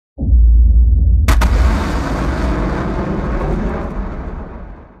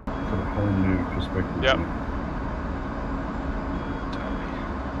Yep.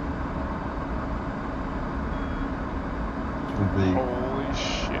 Holy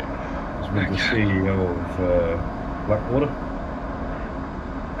shit. With the CEO of Blackwater.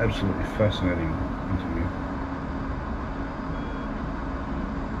 Absolutely fascinating interview.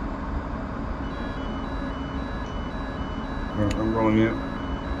 Right, I'm rolling out.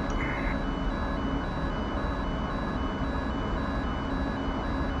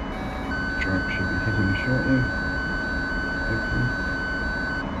 Truck should be hitting shortly. Hopefully.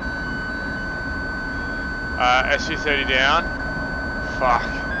 SU-30 down. Fuck.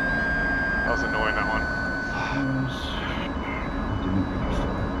 That was annoying, that one.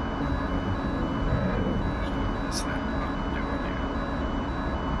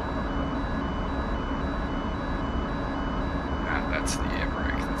 That's the air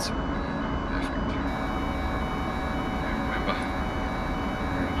brake. That's perfect. Remember,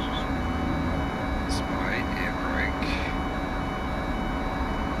 it's my air brake.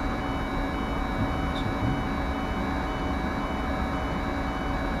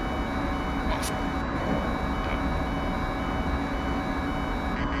 Off.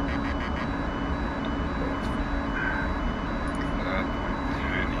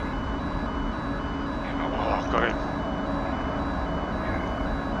 Oh, got him.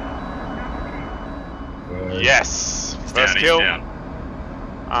 Yes! First kill.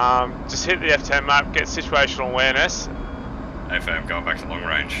 Just hit the F10 map, get situational awareness. FM going back to long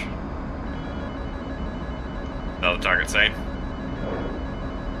range. Another target seen.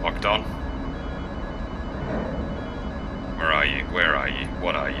 Locked on. Where are you? Where are you?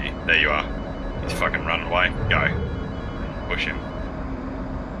 What are you? There you are. He's fucking running away. Go. Push him.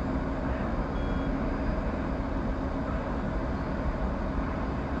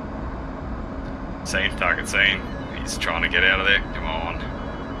 Seen, target seen. He's trying to get out of there. Come on.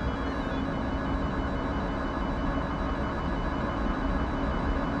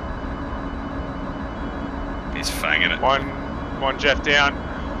 He's fanging it. One jet down.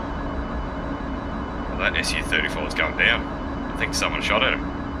 Well, that SU-34 is going down. I think someone shot at him.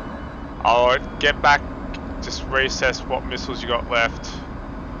 I'll get back, just reassess what missiles you got left.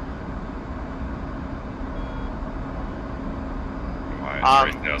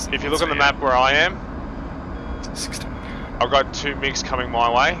 If you look on the map where I am, I've got 2 MiGs coming my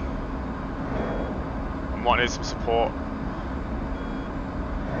way. I might need some support.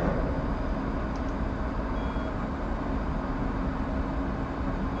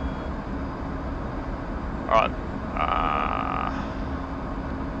 Alright.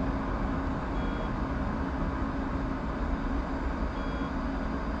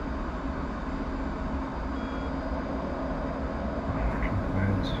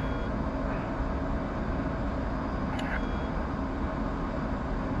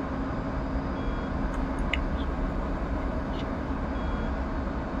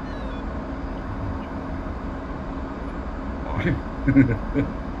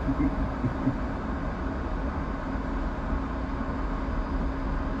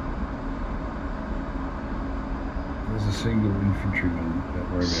 There's a single infantryman at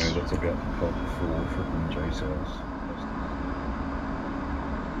Romeo that's about to pop 4 freaking J cells.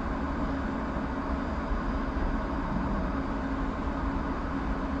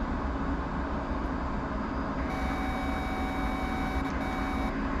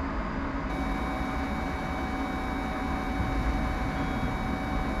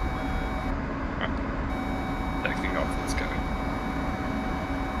 Taking off, let's go.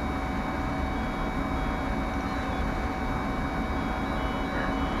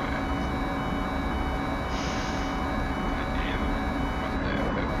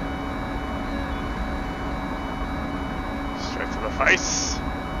 Straight to the face.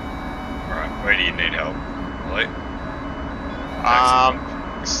 Alright, where do you need help? Really?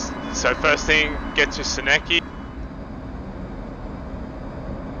 So first thing, get to Seneki.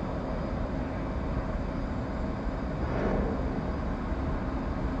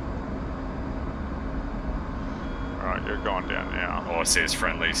 Alright, you're going down now. All I see is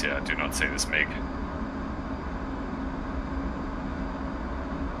friendlies, yeah, I do not see this MiG.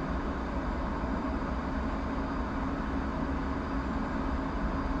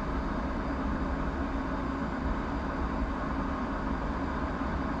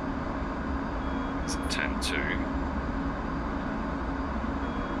 It's a 10-2.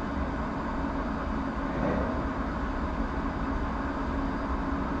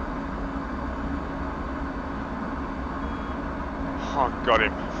 Oh, got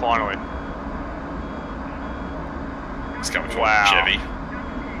him, finally. He's coming from Wow. Chevy.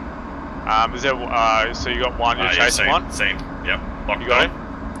 Is there, so you got one, you're chasing one? Seen. Yep. Locked You got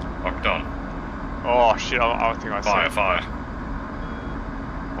on. Locked on. Oh shit, I think I see Fire, him. fire.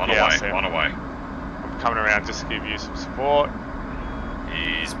 One Yeah, I away, see him. one away. I'm coming around just to give you some support.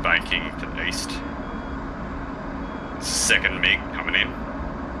 He's banking to the east. Second MiG coming in.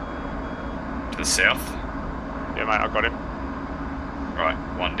 To the south. Yeah, mate, I got him. Right,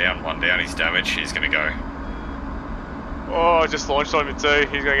 one down, he's damaged, he's gonna go. Oh, I just launched on him too.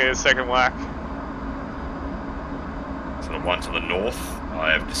 He's gonna get a second whack. So the one to the north,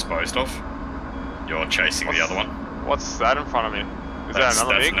 I have disposed of. You're chasing the other one. What's that in front of me? Is that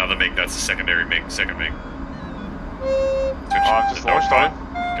another That's MiG? another MiG, that's a secondary MiG, second MiG. Oh, I've just launched on him.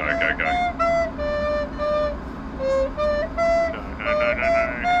 Go, go, go. No.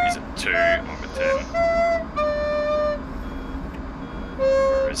 He's at 2, I'm at 10.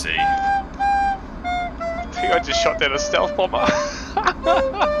 Where is he? I think I just shot down a stealth bomber.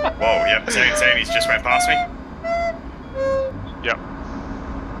 Whoa, yep, same, he's just went past me. Yep.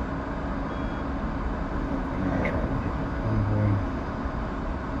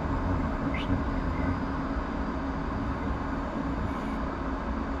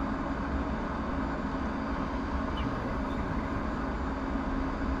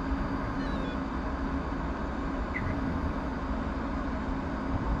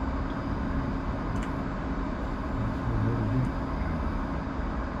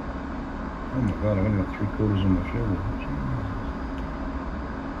 Oh my god, I've only got 3/4 of my fuel.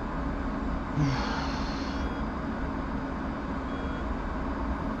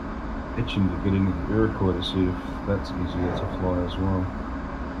 Itching to get into the Iroquois to see if that's easier to fly as well.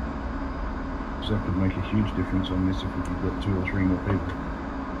 So that could make a huge difference on this if we could get 2 or 3 more people.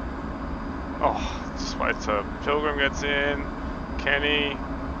 Oh, just wait till Pilgrim gets in. Kenny,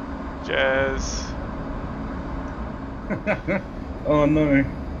 Jazz. Oh no.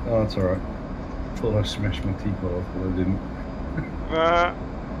 Oh, it's alright. Thought I smashed my teapot off, but I didn't.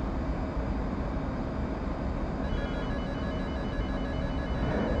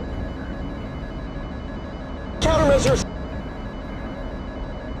 Countermeasures!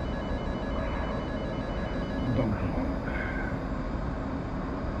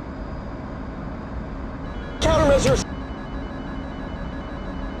 Countermeasures!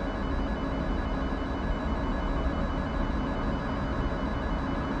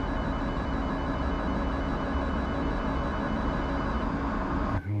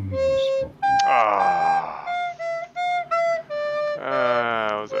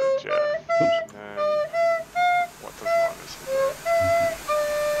 Was that a jet? And then, what does minus do?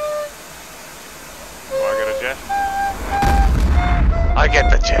 Do I get a jet? I get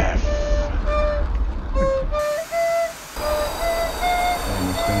the jet!